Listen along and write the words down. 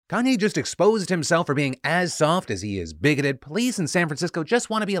Kanye just exposed himself for being as soft as he is bigoted. Police in San Francisco just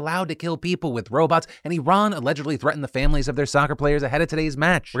want to be allowed to kill people with robots, and Iran allegedly threatened the families of their soccer players ahead of today's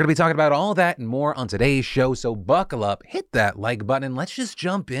match. We're going to be talking about all that and more on today's show, so buckle up, hit that like button, and let's just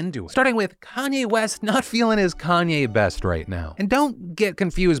jump into it. Starting with Kanye West not feeling his Kanye best right now. And don't get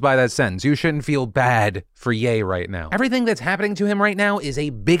confused by that sentence. You shouldn't feel bad for Ye right now. Everything that's happening to him right now is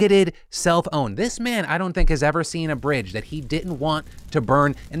a bigoted self-own. This man, I don't think, has ever seen a bridge that he didn't want to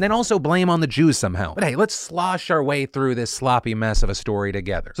burn and then also blame on the Jews somehow. But hey, let's slosh our way through this sloppy mess of a story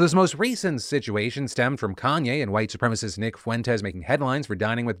together. So this most recent situation stemmed from Kanye and white supremacist Nick Fuentes making headlines for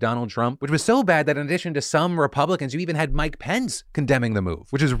dining with Donald Trump, which was so bad that in addition to some Republicans, you even had Mike Pence condemning the move,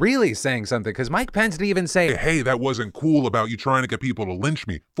 which is really saying something because Mike Pence didn't even say, hey, that wasn't cool about you trying to get people to lynch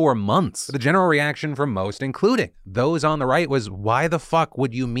me, for months. But the general reaction from most, including those on the right, was why the fuck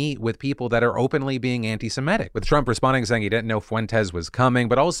would you meet with people that are openly being anti-Semitic? With Trump responding saying he didn't know Fuentes was coming,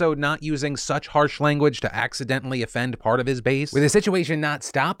 but also not using such harsh language to accidentally offend part of his base. With the situation not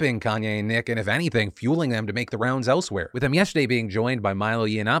stopping Kanye and Nick, and if anything, fueling them to make the rounds elsewhere. With him yesterday being joined by Milo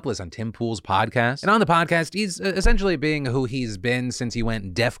Yiannopoulos on Tim Pool's podcast. And on the podcast, he's essentially being who he's been since he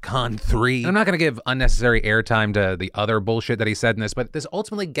went DEFCON 3. And I'm not going to give unnecessary airtime to the other bullshit that he said in this, but this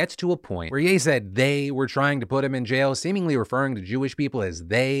ultimately gets to a point where Ye said they were trying to put him in jail, seemingly referring to Jewish people as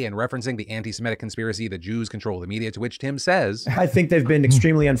they and referencing the anti-Semitic conspiracy that Jews control the media, to which Tim says, I think they've been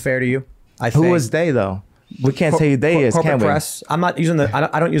extremely unfair to you. Who was they though? We can't say who they is, can we? Press. I'm not using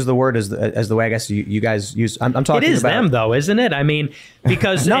I don't use the word as the way I guess you guys use. I'm talking about. It is them though, isn't it? I mean,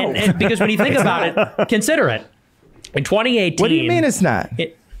 because no. because when you think about it, consider it. In 2018. What do you mean it's not?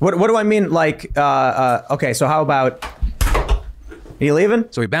 What do I mean? Like, okay, so how about, are you leaving?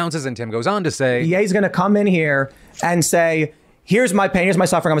 So he bounces and Tim goes on to say, Ye's going to come in here and say, here's my pain, here's my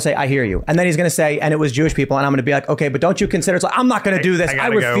suffering. I'm gonna say, I hear you. And then he's gonna say, and it was Jewish people. And I'm gonna be like, okay, but don't you consider, it's like, I'm not gonna do this. I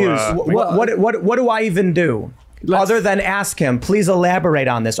refuse. What do I even do? Other than ask him, please elaborate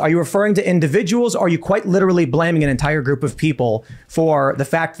on this. Are you referring to individuals, or are you quite literally blaming an entire group of people for the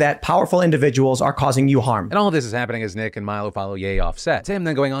fact that powerful individuals are causing you harm? And all of this is happening as Nick and Milo follow Ye off set. Tim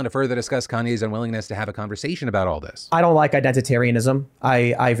then going on to further discuss Kanye's unwillingness to have a conversation about all this. I don't like identitarianism.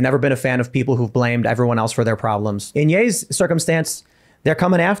 I've never been a fan of people who've blamed everyone else for their problems. In Ye's circumstance, they're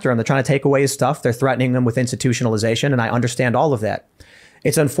coming after him. They're trying to take away his stuff. They're threatening him with institutionalization, and I understand all of that.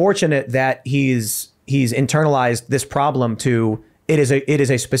 It's unfortunate that he's internalized this problem to it is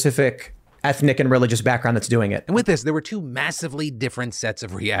a specific ethnic and religious background that's doing it. And with this, there were two massively different sets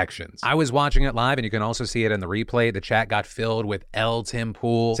of reactions. I was watching it live, and you can also see it in the replay. The chat got filled with Tim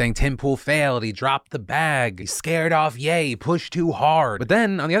Pool saying Tim Pool failed, he dropped the bag, he scared off Ye, pushed too hard. But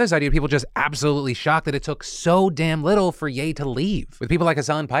then on the other side, you had people just absolutely shocked that it took so damn little for Ye to leave. With people like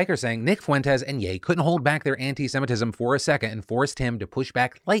Hassan Piker saying Nick Fuentes and Ye couldn't hold back their anti-Semitism for a second and forced him to push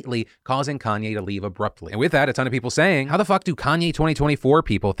back lightly, causing Kanye to leave abruptly. And with that, a ton of people saying, how the fuck do Kanye 2024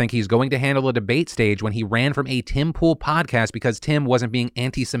 people think he's going to handle a debate stage when he ran from a Tim Pool podcast because Tim wasn't being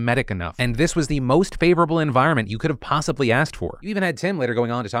anti-Semitic enough? And this was the most favorable environment you could have possibly asked for. You even had Tim later going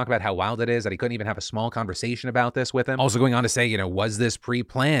on to talk about how wild it is that he couldn't even have a small conversation about this with him. Also going on to say, was this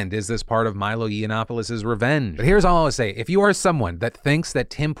pre-planned? Is this part of Milo Yiannopoulos' revenge? But here's all I'll say. If you are someone that thinks that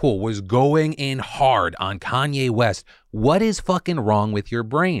Tim Pool was going in hard on Kanye West, what is fucking wrong with your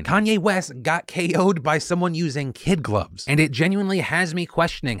brain? Kanye West got KO'd by someone using kid gloves. And it genuinely has me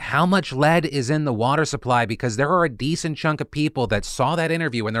questioning how much lead is in the water supply, because there are a decent chunk of people that saw that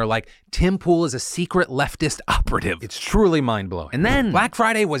interview and they're like, Tim Pool is a secret leftist operative. It's truly mind-blowing. And then Black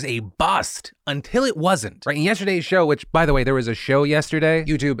Friday was a bust until it wasn't. Right, in yesterday's show, which, by the way, there was a show yesterday.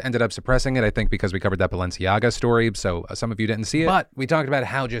 YouTube ended up suppressing it, I think because we covered that Balenciaga story, so some of you didn't see it. But we talked about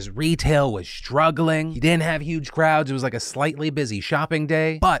how just retail was struggling. You didn't have huge crowds. It was like a slightly busy shopping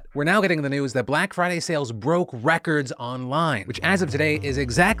day. But we're now getting the news that Black Friday sales broke records online, which as of today is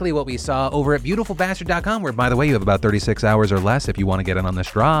exactly what we saw over at beautifulbastard.com, where, by the way, you have about 36 hours or less if you want to get in on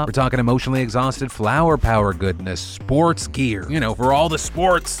this drop. We're talking emotionally exhausted flower power goodness, sports gear, for all the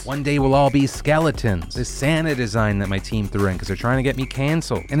sports. One day we'll all be skeletons. This Santa design that my team threw in because they're trying to get me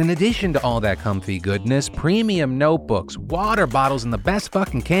canceled. And in addition to all that comfy goodness, premium notebooks, water bottles, and the best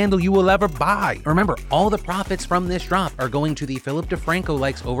fucking candle you will ever buy. Remember, all the profits from this drop are going to the Philip DeFranco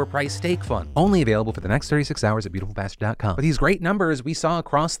Likes Overpriced Steak Fund. Only available for the next 36 hours at beautifulbastard.com. But these great numbers we saw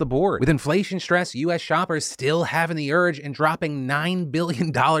across the board. With inflation stress, U.S. shoppers still having the urge and dropping $9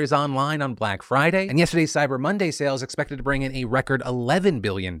 billion online on Black Friday. And yesterday's Cyber Monday sales expected to bring in a record $11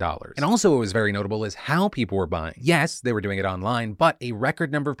 billion. And also was very notable is how people were buying. Yes, they were doing it online, but a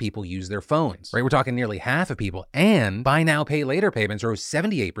record number of people used their phones, right? We're talking nearly half of people, and buy now, pay later payments rose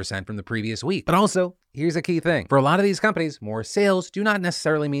 78% from the previous week. But also, here's a key thing. For a lot of these companies, more sales do not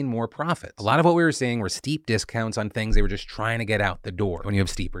necessarily mean more profits. A lot of what we were seeing were steep discounts on things they were just trying to get out the door. When you have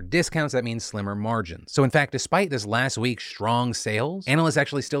steeper discounts, that means slimmer margins. So in fact, despite this last week's strong sales, analysts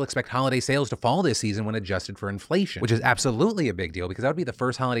actually still expect holiday sales to fall this season when adjusted for inflation, which is absolutely a big deal because that would be the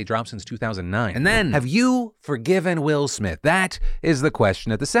first holiday drop since 2009. And then, have you forgiven Will Smith? That is the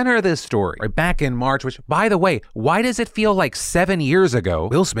question at the center of this story. Right back in March, which, by the way, why does it feel like 7 years ago,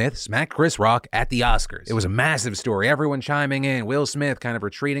 Will Smith smacked Chris Rock at the Oscars? It was a massive story, everyone chiming in, Will Smith kind of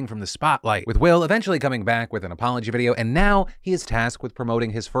retreating from the spotlight, with Will eventually coming back with an apology video, and now he is tasked with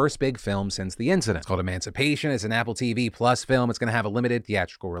promoting his first big film since the incident. It's called Emancipation. It's an Apple TV Plus film. It's going to have a limited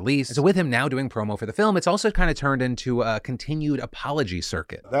theatrical release. And so with him now doing promo for the film, it's also kind of turned into a continued apology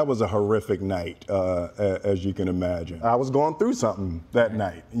circuit. That was a horrific night, as you can imagine. I was going through something that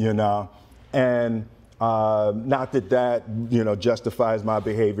night, you know, and not that justifies my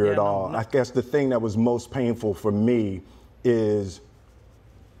behavior at all. I guess the thing that was most painful for me is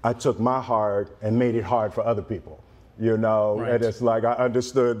I took my heart and made it hard for other people. And it's like I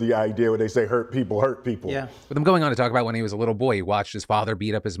understood the idea where they say hurt people. Yeah. With him going on to talk about when he was a little boy, he watched his father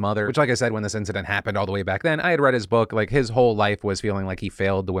beat up his mother, which, like I said, when this incident happened all the way back then, I had read his book. Like, his whole life was feeling like he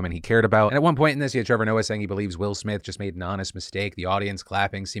failed the women he cared about. And at one point in this, you had Trevor Noah saying he believes Will Smith just made an honest mistake, the audience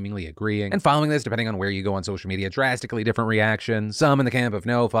clapping, seemingly agreeing. And following this, depending on where you go on social media, drastically different reactions. Some in the camp of,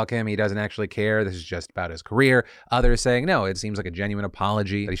 no, fuck him, he doesn't actually care, this is just about his career. Others saying, no, it seems like a genuine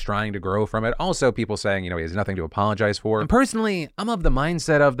apology, that he's trying to grow from it. Also, people saying, he has nothing to apologize for. And personally, I'm of the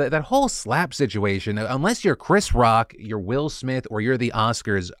mindset of that whole slap situation. Unless you're Chris Rock, you're Will Smith, or you're the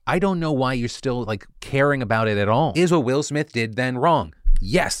Oscars, I don't know why you're still caring about it at all. Is what Will Smith did then wrong?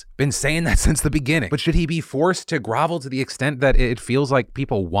 Yes, been saying that since the beginning. But should he be forced to grovel to the extent that it feels like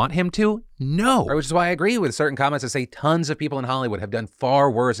people want him to? No. Which is why I agree with certain comments that say tons of people in Hollywood have done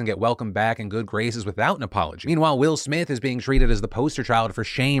far worse and get welcomed back in good graces without an apology. Meanwhile, Will Smith is being treated as the poster child for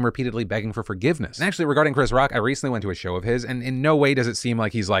shame, repeatedly begging for forgiveness. And actually, regarding Chris Rock, I recently went to a show of his, and in no way does it seem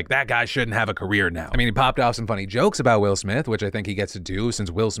like he's like, that guy shouldn't have a career now. I mean, he popped off some funny jokes about Will Smith, which I think he gets to do since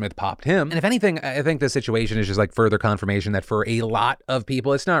Will Smith popped him. And if anything, I think this situation is just further confirmation that for a lot of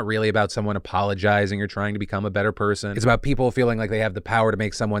people, it's not really about someone apologizing or trying to become a better person. It's about people feeling like they have the power to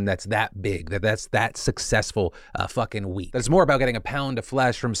make someone that's that big, that's that successful fucking weak. It's more about getting a pound of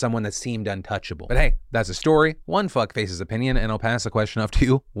flesh from someone that seemed untouchable. But hey, that's a story. One fuckface's opinion, and I'll pass the question off to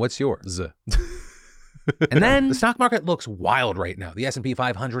you. What's yours? And then the stock market looks wild right now. The S&P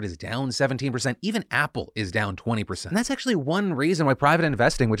 500 is down 17%. Even Apple is down 20%. And that's actually one reason why private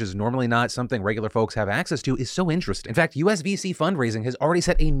investing, which is normally not something regular folks have access to, is so interesting. In fact, US VC fundraising has already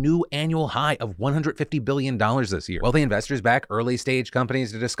set a new annual high of $150 billion this year. Wealthy investors back early stage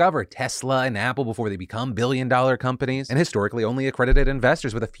companies to discover Tesla and Apple before they become billion-dollar companies. And historically, only accredited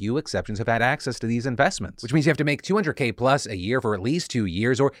investors with a few exceptions have had access to these investments, which means you have to make $200K plus a year for at least 2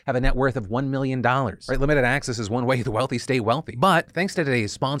 years or have a net worth of $1 million. Right? Limited access is one way the wealthy stay wealthy. But thanks to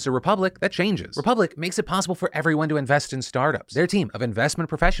today's sponsor, Republic, that changes. Republic makes it possible for everyone to invest in startups. Their team of investment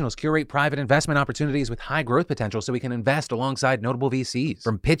professionals curate private investment opportunities with high growth potential so we can invest alongside notable VCs.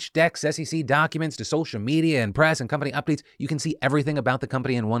 From pitch decks, SEC documents, to social media and press and company updates, you can see everything about the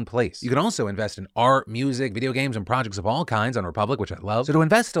company in one place. You can also invest in art, music, video games, and projects of all kinds on Republic, which I love. So to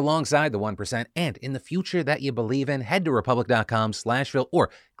invest alongside the 1% and in the future that you believe in, head to republic.com/Phil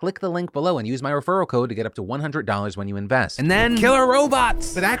or click the link below and use my referral code to get up to $100 when you invest. And then killer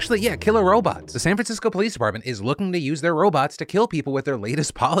robots. But actually, yeah, killer robots. The San Francisco Police Department is looking to use their robots to kill people with their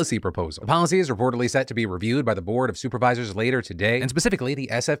latest policy proposal. The policy is reportedly set to be reviewed by the Board of Supervisors later today. And specifically, the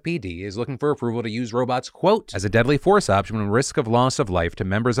SFPD is looking for approval to use robots, quote, as a deadly force option when risk of loss of life to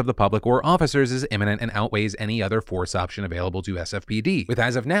members of the public or officers is imminent and outweighs any other force option available to SFPD. With,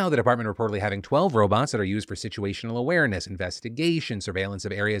 as of now, the department reportedly having 12 robots that are used for situational awareness, investigation, surveillance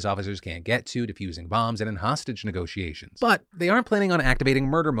of areas officers can't get to, defusing bombs, and in hostage negotiations. But they aren't planning on activating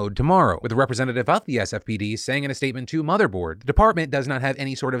murder mode tomorrow, with a representative of the SFPD saying in a statement to Motherboard, the department does not have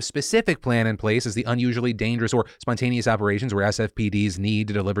any sort of specific plan in place as the unusually dangerous or spontaneous operations where SFPD's need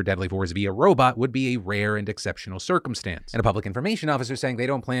to deliver deadly force via robot would be a rare and exceptional circumstance. And a public information officer saying they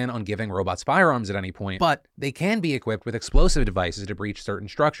don't plan on giving robots firearms at any point, but they can be equipped with explosive devices to breach certain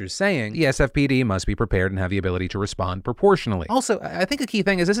structures, saying the SFPD must be prepared and have the ability to respond proportionally. Also, I think a key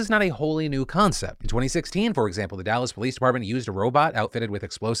thing is this is not a wholly new concept. In 2016, for example, the Dallas Police Department used a robot outfitted with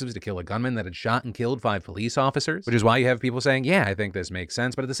explosives to kill a gunman that had shot and killed 5 police officers, which is why you have people saying, yeah, I think this makes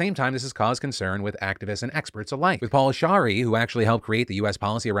sense, but at the same time, this has caused concern with activists and experts alike. With Paul Shari, who actually helped create the US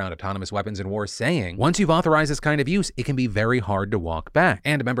policy around autonomous weapons in war, saying, once you've authorized this kind of use, it can be very hard to walk back.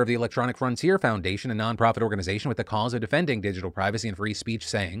 And a member of the Electronic Frontier Foundation, a nonprofit organization with the cause of defending digital privacy and free speech,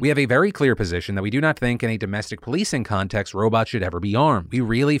 saying, we have a very clear position that we do not think in a domestic policing context robots should ever be armed. We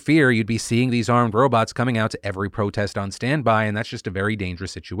really fear you'd be seeing these armed robots coming out to every protest on standby, and that's just a very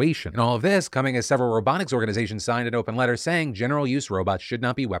dangerous situation. And all of this coming as several robotics organizations signed an open letter saying general use robots should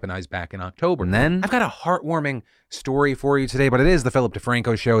not be weaponized back in October. And then I've got a heartwarming story for you today, but it is the Philip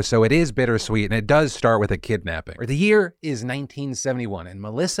DeFranco show, so it is bittersweet, and it does start with a kidnapping. The year is 1971, and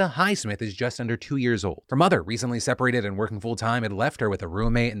Melissa Highsmith is just under 2 years old. Her mother, recently separated and working full-time, had left her with a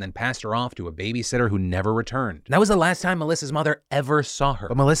roommate and then passed her off to a babysitter who never returned. And that was the last time Melissa's mother ever saw her.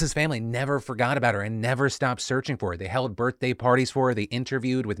 But Melissa's family never forgot about her and never stopped searching for her. They held birthday parties for her, they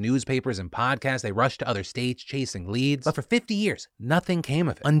interviewed with newspapers and podcasts, they rushed to other states chasing leads. But for 50 years, nothing came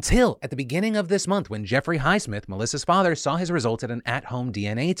of it. Until at the beginning of this month, when Jeffrey Highsmith, Melissa's father, saw his results at an at-home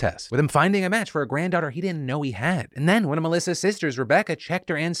DNA test, with him finding a match for a granddaughter he didn't know he had. And then one of Melissa's sisters, Rebecca, checked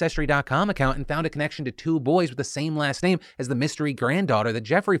her Ancestry.com account and found a connection to 2 boys with the same last name as the mystery granddaughter that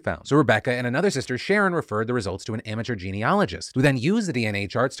Jeffrey found. So Rebecca and another sister, Sharon, referred the results to an amateur genealogist, who then used the DNA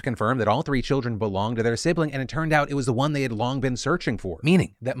charts to confirm that all 3 children belonged to their sibling, and it turned out it was the one they had long been searching for,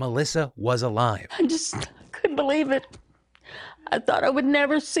 meaning that Melissa was alive. I just couldn't believe it. I thought I would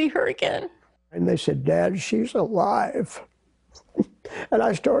never see her again. And they said, Dad, she's alive. And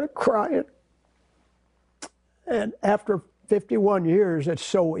I started crying. And after 51 years, it's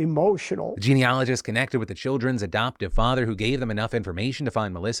so emotional. The genealogist connected with the children's adoptive father, who gave them enough information to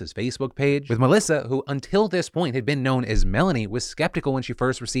find Melissa's Facebook page. With Melissa, who until this point had been known as Melanie, was skeptical when she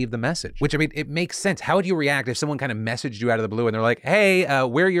first received the message. Which, I mean, it makes sense. How would you react if someone kind of messaged you out of the blue and they're like, hey,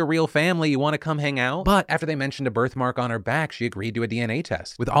 we're your real family, you want to come hang out? But after they mentioned a birthmark on her back, she agreed to a DNA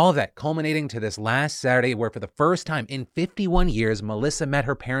test. With all of that culminating to this last Saturday, where for the first time in 51 years, Melissa met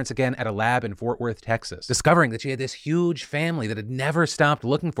her parents again at a lab in Fort Worth, Texas, discovering that she had this huge family that had never stopped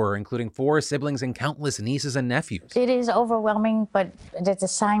looking for her, including 4 siblings and countless nieces and nephews. It is overwhelming, but at the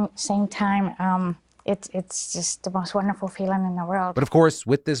same time, it's just the most wonderful feeling in the world. But of course,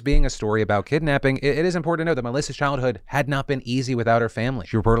 with this being a story about kidnapping, it is important to know that Melissa's childhood had not been easy without her family.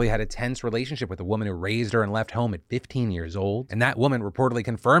 She reportedly had a tense relationship with a woman who raised her and left home at 15 years old. And that woman reportedly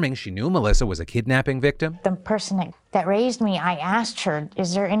confirming she knew Melissa was a kidnapping victim. The person that raised me, I asked her,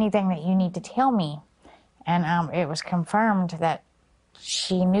 is there anything that you need to tell me? And it was confirmed that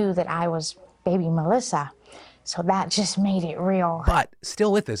she knew that I was baby Melissa. So that just made it real. But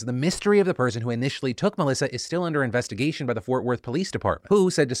still with this, the mystery of the person who initially took Melissa is still under investigation by the Fort Worth Police Department, who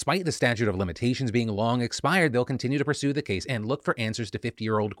said despite the statute of limitations being long expired, they'll continue to pursue the case and look for answers to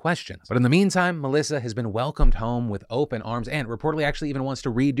 50-year-old questions. But in the meantime, Melissa has been welcomed home with open arms and reportedly actually even wants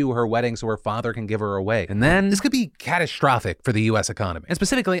to redo her wedding so her father can give her away. And then this could be catastrophic for the U.S. economy. And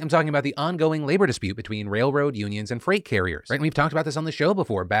specifically, I'm talking about the ongoing labor dispute between railroad unions and freight carriers. Right? And we've talked about this on the show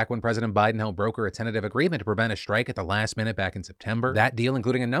before, back when President Biden helped broker a tentative agreement to prevent a strike at the last minute back in September. That deal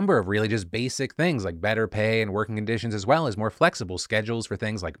including a number of really just basic things like better pay and working conditions, as well as more flexible schedules for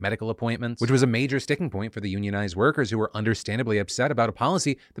things like medical appointments, which was a major sticking point for the unionized workers, who were understandably upset about a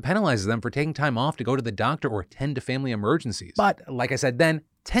policy that penalizes them for taking time off to go to the doctor or attend to family emergencies. But like I said then,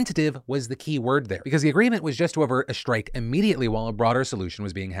 tentative was the key word there, because the agreement was just to avert a strike immediately while a broader solution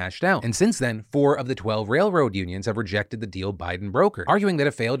was being hashed out. And since then, 4 of the 12 railroad unions have rejected the deal Biden brokered, arguing that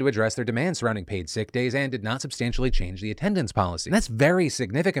it failed to address their demands surrounding paid sick days and did not substantially change the attendance policy. And that's very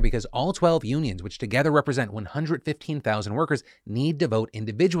significant because all 12 unions, which together represent 115,000 workers, need to vote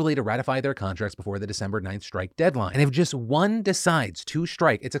individually to ratify their contracts before the December 9th strike deadline. And if just one decides to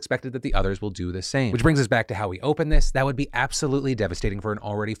strike, it's expected that the others will do the same. Which brings us back to how we open this. That would be absolutely devastating for an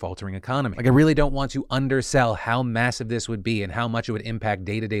already faltering economy. Like, I really don't want to undersell how massive this would be and how much it would impact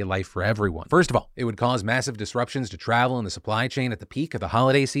day-to-day life for everyone. First of all, it would cause massive disruptions to travel and the supply chain at the peak of the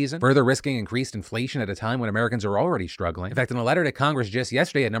holiday season, further risking increased inflation at a time when Americans are already struggling. In fact, in a letter to Congress just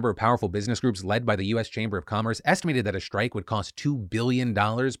yesterday, a number of powerful business groups led by the U.S. Chamber of Commerce estimated that a strike would cost $2 billion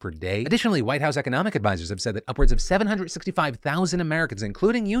per day. Additionally, White House economic advisors have said that upwards of 765,000 Americans,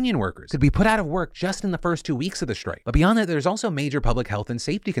 including union workers, could be put out of work just in the first 2 weeks of the strike. But beyond that, there's also major public health and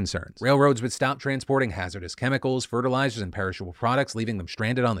safety concerns. Railroads would stop transporting hazardous chemicals, fertilizers, and perishable products, leaving them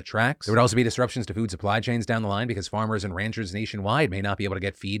stranded on the tracks. There would also be disruptions to food supply chains down the line because farmers and ranchers nationwide may not be able to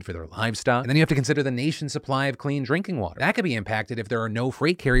get feed for their livestock. And then you have to consider the nation's supply of clean drinking water. That could be impacted if there are no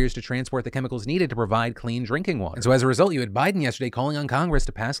freight carriers to transport the chemicals needed to provide clean drinking water. And so as a result, you had Biden yesterday calling on Congress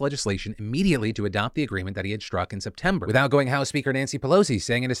to pass legislation immediately to adopt the agreement that he had struck in September. With outgoing House Speaker Nancy Pelosi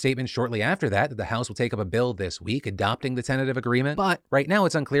saying in a statement shortly after that the House will take up a bill this week adopting the tentative agreement. But right now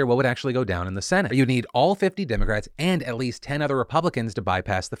it's unclear what would actually go down in the Senate. You'd need all 50 Democrats and at least 10 other Republicans to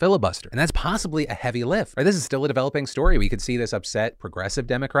bypass the filibuster. And that's possibly a heavy lift. Right? This is still a developing story. We could see this upset progressive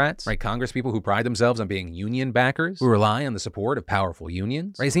Democrats, right? Congress people who pride themselves on being union backers, who rely on the support of powerful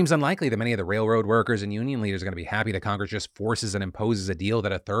unions. Right? It seems unlikely that many of the railroad workers and union leaders are going to be happy that Congress just forces and imposes a deal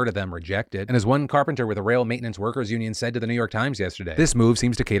that a third of them rejected. And as one carpenter with a rail maintenance workers union said to the New York Times yesterday, this move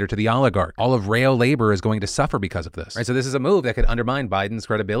seems to cater to the oligarch. All of rail labor is going to suffer because of this. Right? So this is a move that could undermine Biden's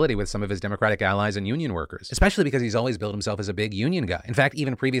credibility with some of his Democratic allies and union workers, especially because he's always billed himself as a big union guy. In fact,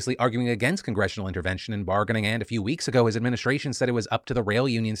 even previously arguing against congressional intervention and bargaining, and a few weeks ago, his administration said it was up to the rail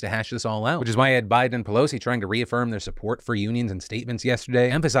unions to hash this all out, which is why I had Biden and Pelosi trying to reaffirm their support for unions in statements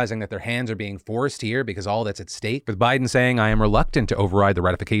yesterday, emphasizing that their hands are being forced here because all that's at stake, with Biden saying, I am reluctant to override the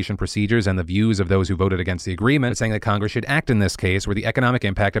ratification procedures and the views of those who voted against the agreement, but saying that Congress should act in this case where the economic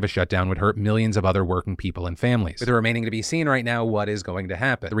impact of a shutdown would hurt millions of other working people and families. With the remaining to be seen right now what is going to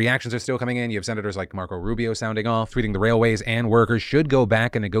happen. The reactions are still coming in. You have senators like Marco Rubio sounding off, tweeting the railways and workers should go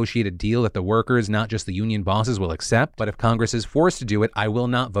back and negotiate a deal that the workers, not just the union bosses, will accept. But if Congress is forced to do it, I will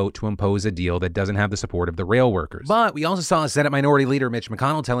not vote to impose a deal that doesn't have the support of the rail workers. But we also saw Senate Minority Leader Mitch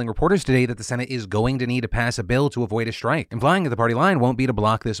McConnell telling reporters today that the Senate is going to need to pass a bill to avoid a strike, implying that the party line won't be to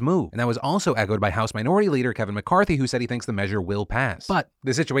block this move. And that was also echoed by House Minority Leader Kevin McCarthy, who said he thinks the measure will pass. But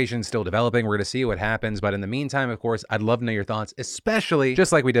the situation is still developing. We're going to see what happens. But in the meantime, of course, I'd love to know your thoughts, especially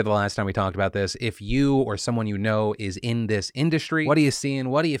just like we did the last time we talked about this. If you or someone you know is in this industry, what are you seeing?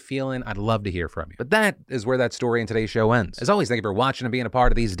 What are you feeling? I'd love to hear from you. But that is where that story in today's show ends. As always, thank you for watching and being a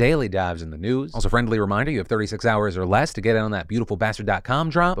part of these daily dives in the news. Also, friendly reminder, you have 36 hours or less to get in on that beautifulbastard.com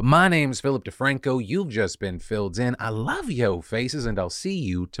drop. But my name's Philip DeFranco. You've just been filled in. I love yo faces, and I'll see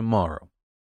you tomorrow.